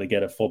you can really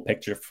get a full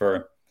picture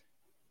for,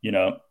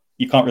 you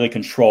can't really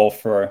control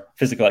for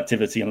physical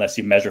activity unless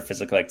you measure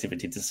physical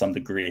activity to some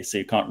degree. So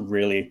you can't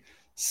really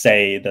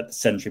say that the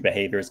sedentary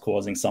behavior is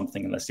causing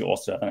something unless you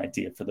also have an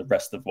idea for the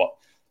rest of what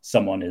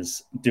someone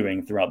is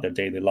doing throughout their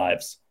daily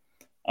lives.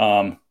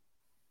 And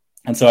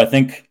so I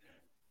think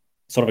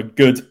sort of a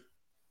good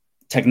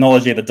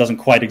technology that doesn't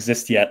quite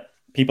exist yet,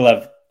 people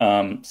have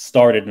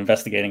started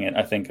investigating it,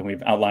 I think, and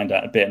we've outlined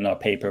that a bit in our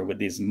paper with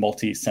these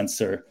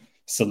multi-sensor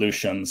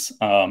solutions.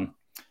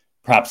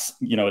 Perhaps,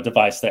 a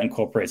device that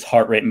incorporates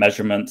heart rate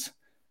measurement,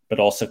 but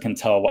also can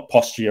tell what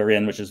posture you're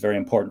in, which is very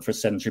important for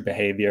sedentary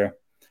behavior,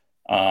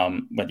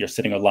 when you're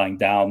sitting or lying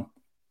down.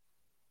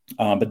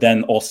 But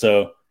then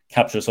also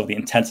captures sort of the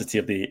intensity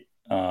of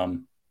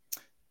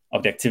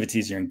the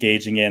activities you're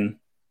engaging in.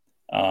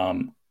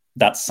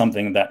 That's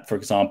something that, for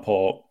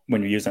example,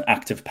 when you use an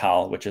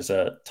ActivePal, which is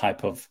a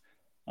type of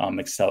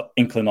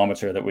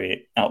inclinometer that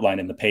we outline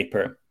in the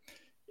paper,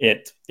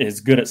 it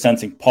is good at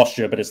sensing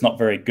posture, but it's not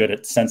very good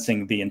at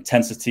sensing the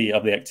intensity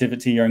of the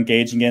activity you're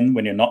engaging in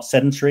when you're not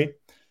sedentary.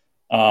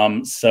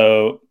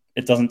 So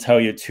it doesn't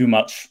tell you too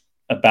much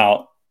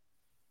about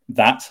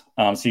that.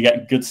 So you get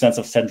a good sense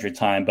of sedentary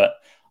time, but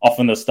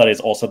often those studies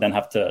also then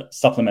have to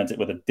supplement it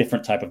with a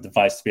different type of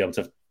device to be able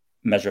to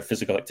measure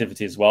physical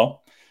activity as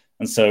well.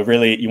 And so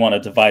really you want a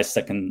device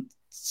that can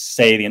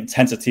say the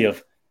intensity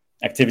of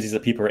activities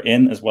that people are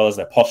in, as well as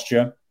their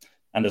posture,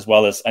 and as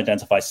well as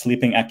identify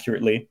sleeping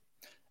accurately.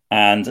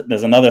 And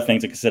there's another thing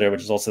to consider,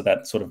 which is also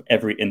that sort of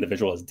every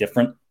individual is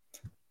different.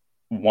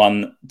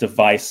 One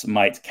device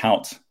might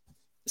count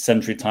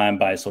sedentary time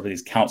by sort of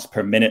these counts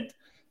per minute,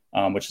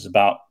 which is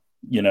about,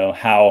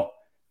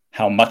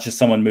 how much is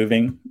someone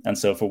moving. And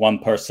so for one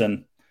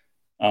person,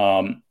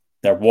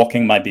 their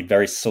walking might be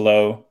very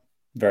slow,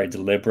 very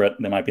deliberate.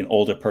 They might be an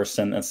older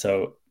person. And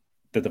so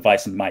the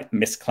device might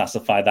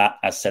misclassify that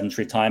as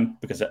sedentary time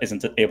because it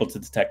isn't able to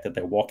detect that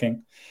they're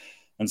walking.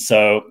 And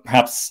so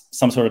perhaps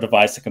some sort of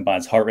device that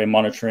combines heart rate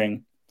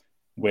monitoring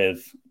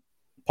with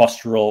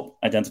postural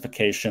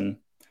identification,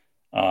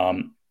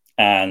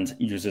 and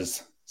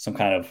uses some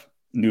kind of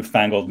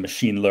newfangled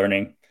machine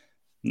learning.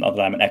 Not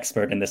that I'm an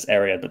expert in this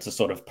area, but to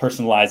sort of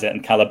personalize it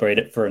and calibrate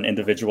it for an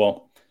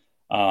individual.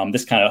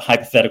 This kind of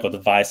hypothetical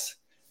device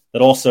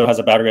that also has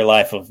a battery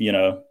life of,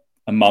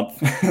 a month,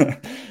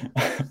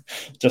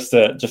 just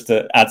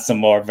to add some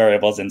more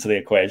variables into the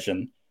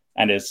equation,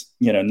 and is,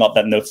 not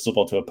that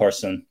noticeable to a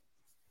person.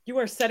 You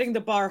are setting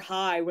the bar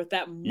high with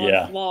that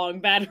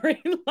month-long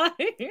battery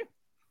life.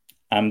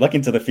 I'm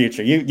looking to the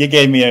future. You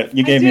gave me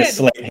a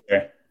slate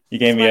here. You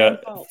gave me a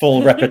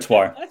full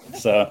repertoire.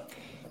 So,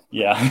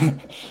 yeah.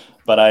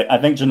 But I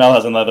think Janelle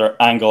has another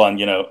angle on,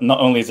 not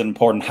only is it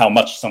important how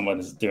much someone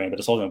is doing, but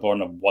it's also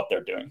important of what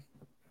they're doing.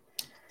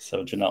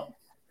 So, Janelle.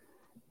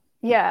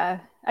 Yeah.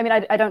 I mean,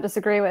 I don't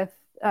disagree with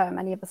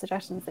any of the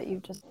suggestions that you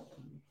just.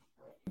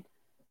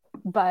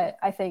 But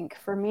I think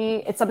for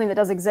me, it's something that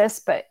does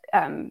exist, but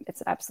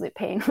it's an absolute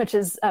pain, which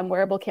is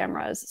wearable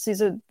cameras. So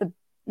these are the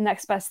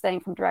next best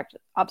thing from direct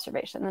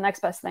observation, the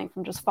next best thing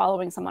from just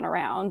following someone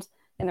around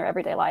in their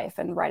everyday life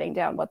and writing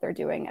down what they're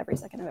doing every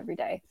second of every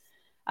day.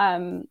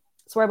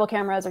 So wearable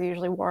cameras are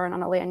usually worn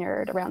on a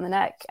lanyard around the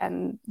neck,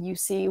 and you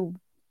see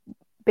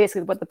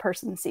basically what the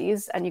person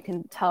sees, and you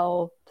can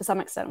tell to some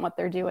extent what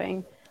they're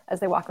doing as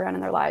they walk around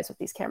in their lives with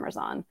these cameras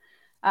on.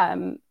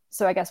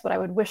 So I guess what I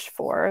would wish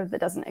for that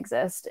doesn't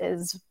exist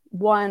is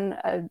one,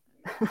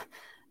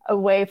 a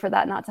way for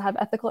that not to have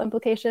ethical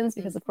implications,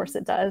 because of course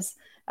it does.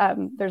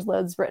 There's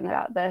loads written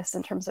about this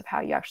in terms of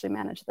how you actually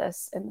manage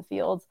this in the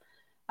field.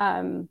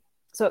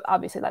 So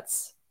obviously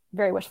that's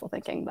very wishful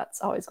thinking.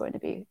 That's always going to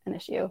be an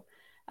issue.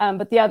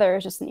 But the other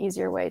is just an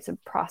easier way to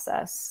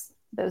process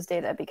those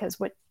data, because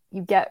what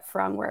you get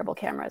from wearable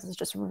cameras is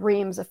just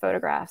reams of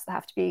photographs that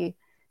have to be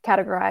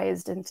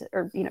categorized into,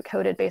 or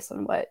coded based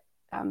on what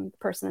the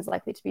person is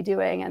likely to be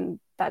doing, and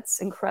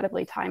that's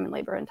incredibly time and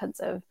labor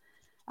intensive.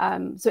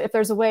 So if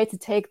there's a way to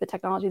take the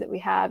technology that we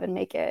have and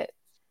make it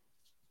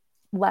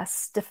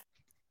less to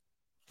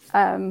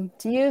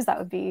use,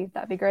 that'd be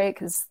great,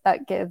 because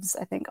that gives,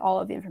 I think, all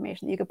of the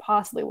information that you could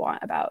possibly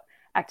want about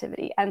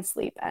activity and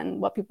sleep and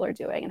what people are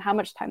doing and how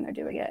much time they're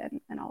doing it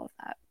and all of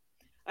that.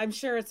 I'm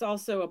sure it's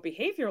also a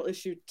behavioral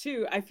issue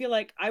too. I feel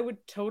like I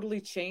would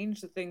totally change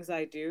the things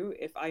I do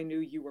if I knew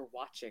you were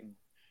watching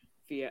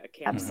via a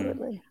camera.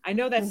 Absolutely. I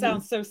know that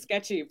sounds so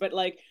sketchy, but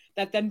like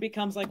that then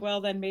becomes like,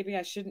 well, then maybe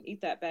I shouldn't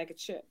eat that bag of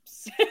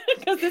chips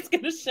because it's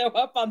going to show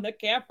up on the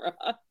camera.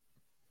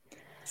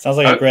 Sounds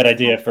like a great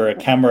idea for a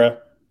camera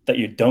that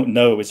you don't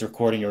know is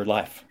recording your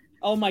life.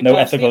 Oh my no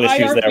gosh, ethical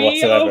issues IRB, there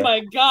whatsoever. Oh my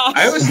gosh.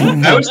 I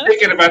was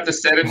thinking about the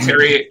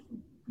sedentary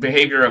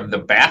behavior of the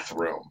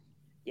bathroom.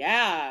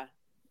 Yeah.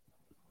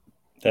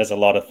 There's a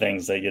lot of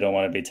things that you don't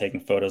want to be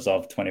taking photos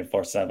of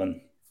 24/7.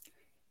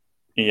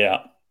 Yeah.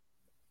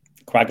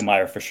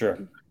 Quagmire for sure.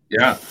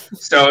 Yeah.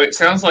 So it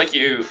sounds like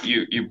you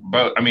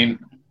both, I mean,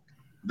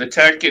 the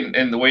tech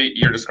and the way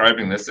you're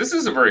describing this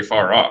isn't very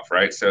far off,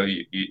 right? So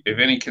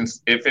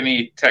if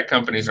any tech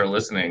companies are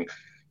listening,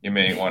 you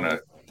may want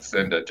to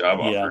send a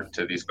job offer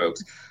to these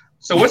folks.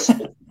 So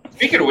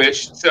speaking of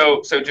which,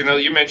 so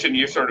Janelle, you mentioned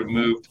you sort of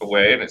moved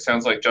away, and it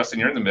sounds like, Justin,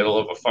 you're in the middle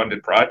of a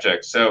funded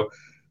project.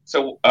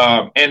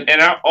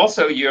 And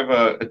also you have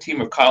a team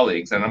of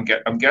colleagues, and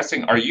I'm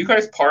guessing, are you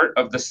guys part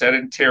of the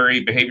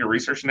Sedentary Behavior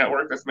Research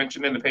Network that's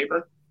mentioned in the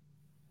paper?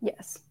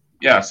 Yes.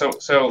 Yeah.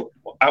 So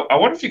I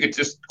wonder if you could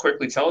just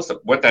quickly tell us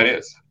what that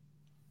is.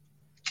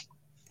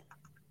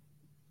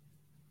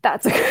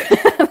 That's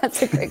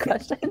a great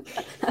question.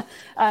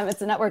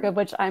 It's a network of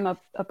which I'm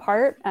a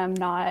part. I'm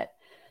not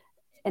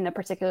in a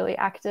particularly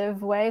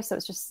active way. So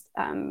it's just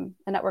a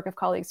network of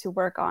colleagues who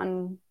work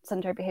on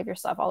sedentary behavior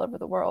stuff all over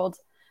the world.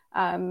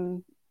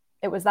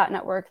 It was that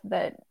network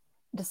that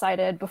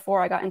decided,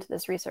 before I got into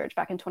this research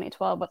back in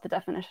 2012, what the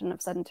definition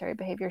of sedentary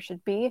behavior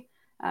should be,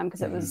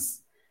 because it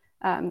was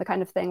the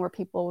kind of thing where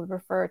people would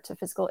refer to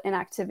physical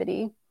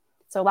inactivity,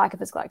 so lack of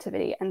physical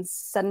activity, and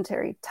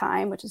sedentary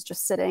time, which is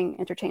just sitting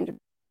interchangeably.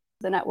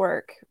 The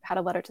network had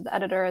a letter to the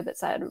editor that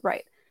said,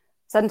 right,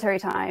 sedentary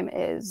time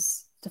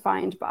is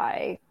defined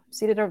by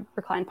seated or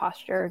reclined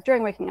posture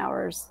during waking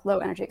hours, low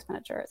energy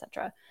expenditure,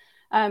 etc.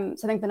 So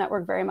I think the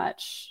network very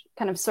much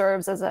kind of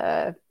serves as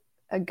a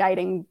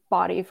guiding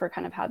body for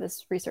kind of how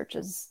this research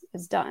is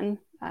done,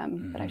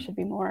 but I should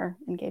be more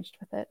engaged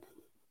with it.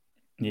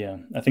 Yeah,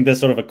 I think there's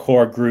sort of a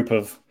core group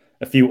of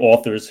a few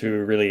authors who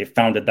really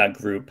founded that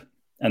group,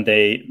 and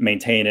they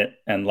maintain it.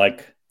 And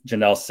like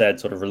Janelle said,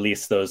 sort of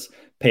release those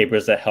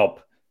papers that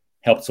help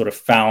sort of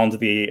found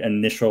the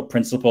initial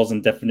principles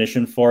and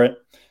definition for it.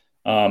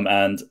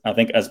 And I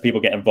think as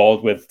people get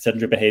involved with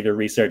sedentary behavior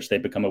research, they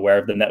become aware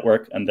of the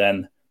network, and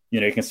then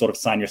you can sort of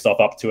sign yourself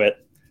up to it.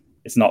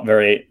 It's not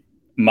very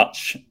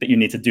much that you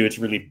need to do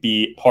to really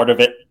be part of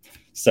it.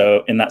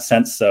 So in that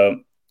sense,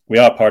 we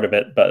are part of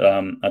it, but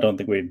I don't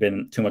think we've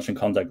been too much in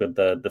contact with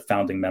the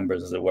founding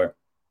members, as it were.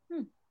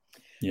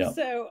 Yeah.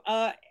 So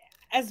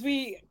as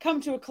we come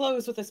to a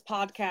close with this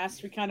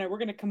podcast, we're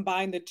going to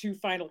combine the two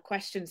final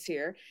questions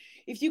here.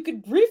 If you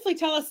could briefly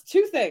tell us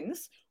two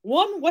things: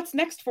 one, what's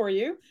next for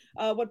you?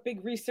 What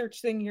big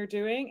research thing you're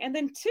doing? And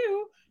then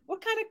two,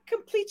 what kind of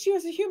completes you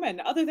as a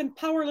human, other than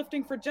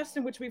powerlifting for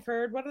Justin, which we've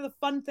heard? What are the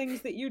fun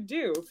things that you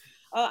do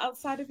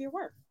outside of your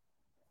work?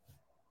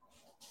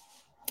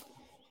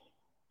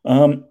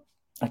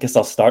 I guess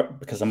I'll start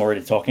because I'm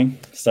already talking.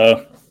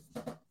 So,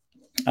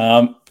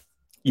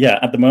 yeah,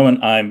 at the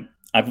moment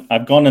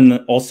I've gone in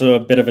also a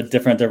bit of a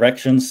different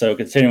direction. So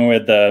continuing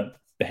with the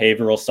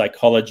behavioral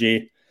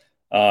psychology,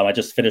 I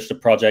just finished a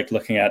project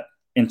looking at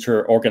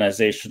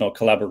inter-organizational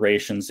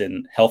collaborations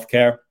in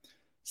healthcare.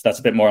 So that's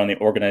a bit more on the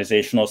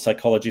organizational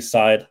psychology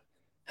side.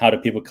 How do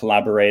people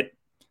collaborate,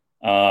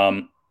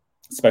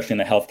 especially in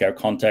the healthcare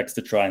context,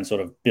 to try and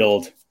sort of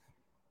build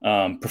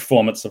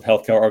performance of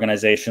healthcare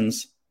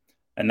organizations?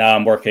 And now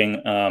I'm working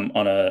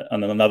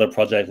on another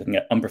project looking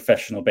at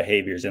unprofessional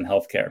behaviors in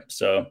healthcare.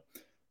 So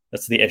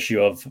that's the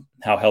issue of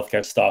how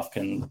healthcare staff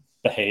can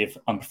behave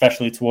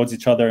unprofessionally towards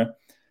each other,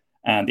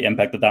 and the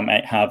impact that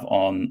might have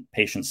on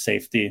patient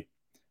safety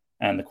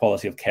and the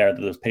quality of care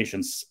that those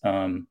patients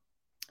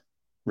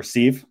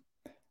receive.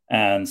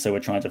 And so we're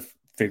trying to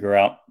figure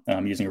out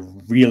using a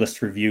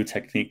realist review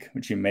technique,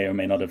 which you may or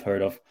may not have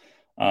heard of,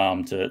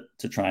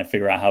 to try and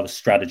figure out how the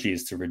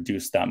strategies to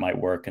reduce that might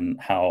work, and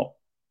how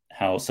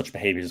such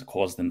behaviors are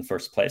caused in the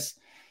first place.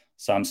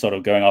 So I'm sort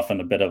of going off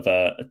on a bit of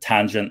a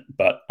tangent,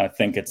 but I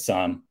think it's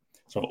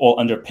sort of all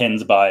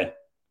underpinned by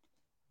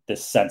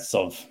this sense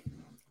of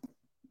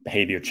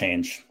behavior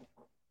change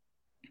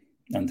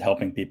and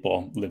helping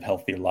people live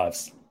healthier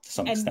lives to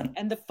some extent.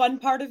 And the fun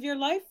part of your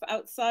life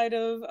outside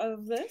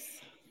of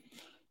this?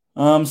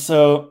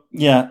 So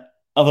yeah,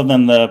 other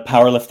than the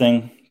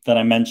powerlifting that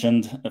I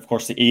mentioned, of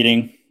course, the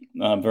eating,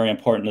 very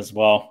important as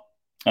well.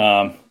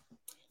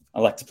 I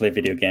like to play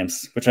video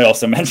games, which I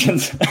also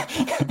mentioned,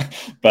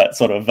 but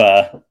sort of,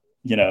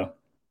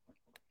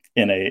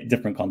 in a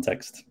different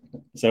context.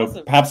 So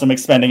awesome. Perhaps I'm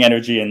expending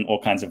energy in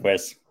all kinds of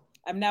ways.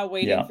 I'm now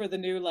waiting for the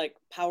new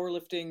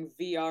powerlifting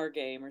VR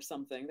game or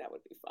something. That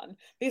would be fun,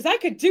 because I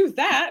could do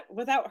that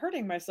without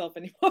hurting myself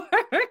anymore.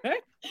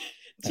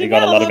 You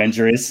got a lot of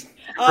injuries.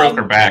 Broke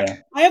her back. Yeah.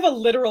 I have a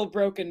literal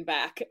broken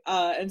back,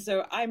 and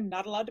so I'm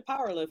not allowed to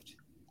powerlift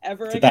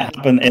ever again. Did that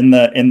happen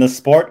in the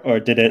sport, or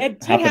did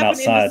it happen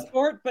outside? In the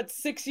sport, but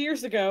 6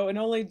 years ago, and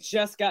only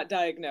just got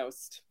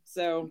diagnosed.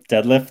 So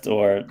deadlift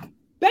or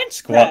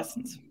bench press?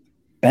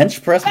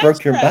 Bench press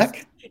broke your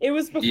back? It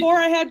was before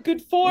I had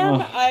good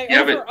form. I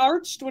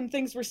overarched when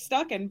things were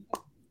stuck, and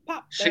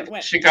pop.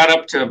 She got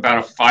up to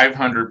about a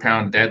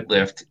 500-pound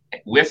deadlift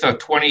with a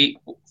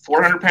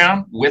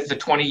 400-pound with the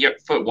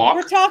 20-foot walk.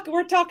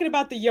 We're talking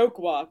about the yoke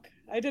walk.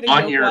 I did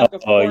a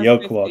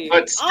yoke walk.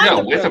 But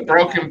still, with a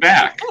broken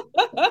back.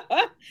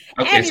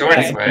 Okay, so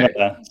anyway.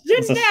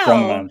 It's a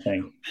strongman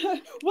thing.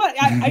 What?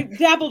 I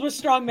dabbled with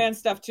strongman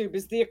stuff too,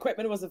 because the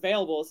equipment was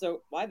available,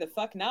 so why the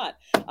fuck not?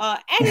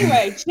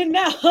 Anyway,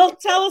 Janelle,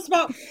 tell us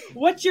about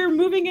what you're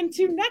moving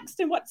into next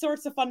and what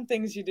sorts of fun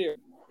things you do.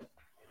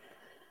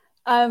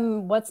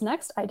 What's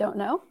next? I don't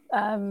know.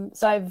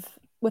 So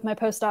with my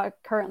postdoc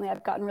currently,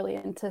 I've gotten really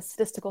into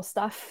statistical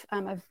stuff.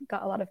 I've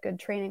got a lot of good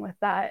training with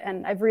that.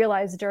 And I've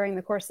realized during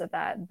the course of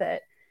that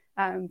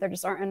there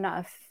just aren't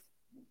enough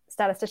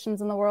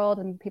statisticians in the world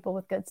and people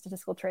with good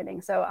statistical training.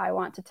 So I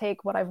want to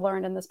take what I've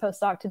learned in this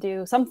postdoc to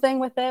do something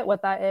with it.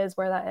 What that is,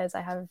 where that is,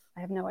 I have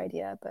no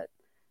idea, but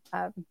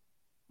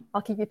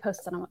I'll keep you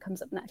posted on what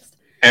comes up next.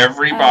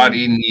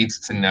 Everybody needs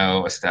to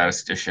know a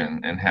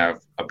statistician and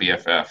have a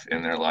BFF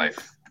in their life.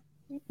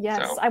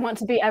 Yes, so. I want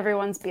to be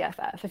everyone's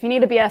BFF. If you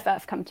need a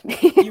BFF, come to me.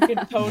 You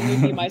can totally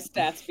be my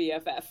stats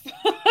BFF.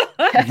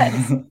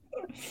 Yes.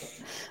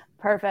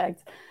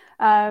 Perfect.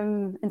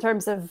 In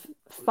terms of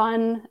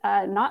fun,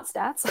 not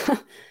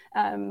stats,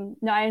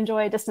 no, I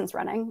enjoy distance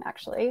running,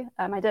 actually.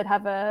 I did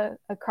have a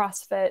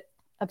CrossFit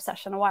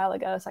obsession a while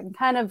ago, so I can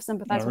kind of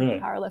sympathize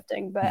with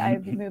powerlifting, but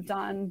I've moved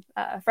on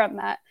from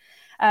that.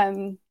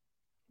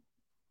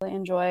 Really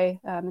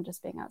enjoy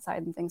just being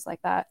outside and things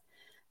like that.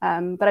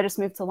 But I just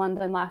moved to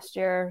London last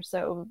year,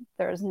 so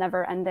there's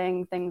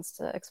never-ending things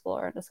to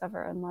explore and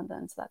discover in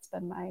London. So that's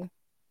been my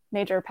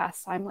major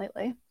pastime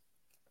lately.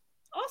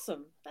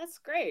 Awesome. That's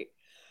great.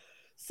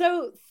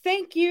 So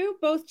thank you,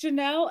 both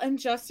Janelle and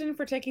Justin,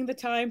 for taking the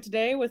time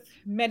today with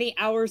many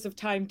hours of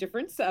time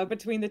difference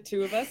between the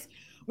two of us.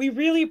 we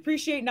really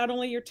appreciate not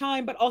only your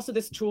time, but also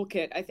this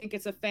toolkit. I think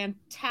it's a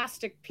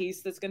fantastic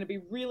piece that's going to be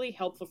really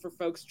helpful for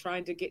folks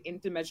trying to get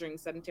into measuring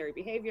sedentary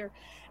behavior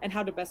and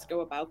how to best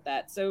go about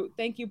that. So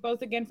thank you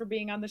both again for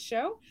being on the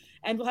show.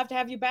 And we'll have to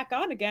have you back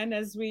on again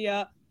as we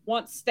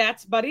want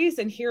stats buddies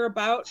and hear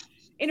about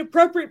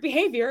inappropriate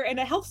behavior in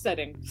a health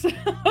setting.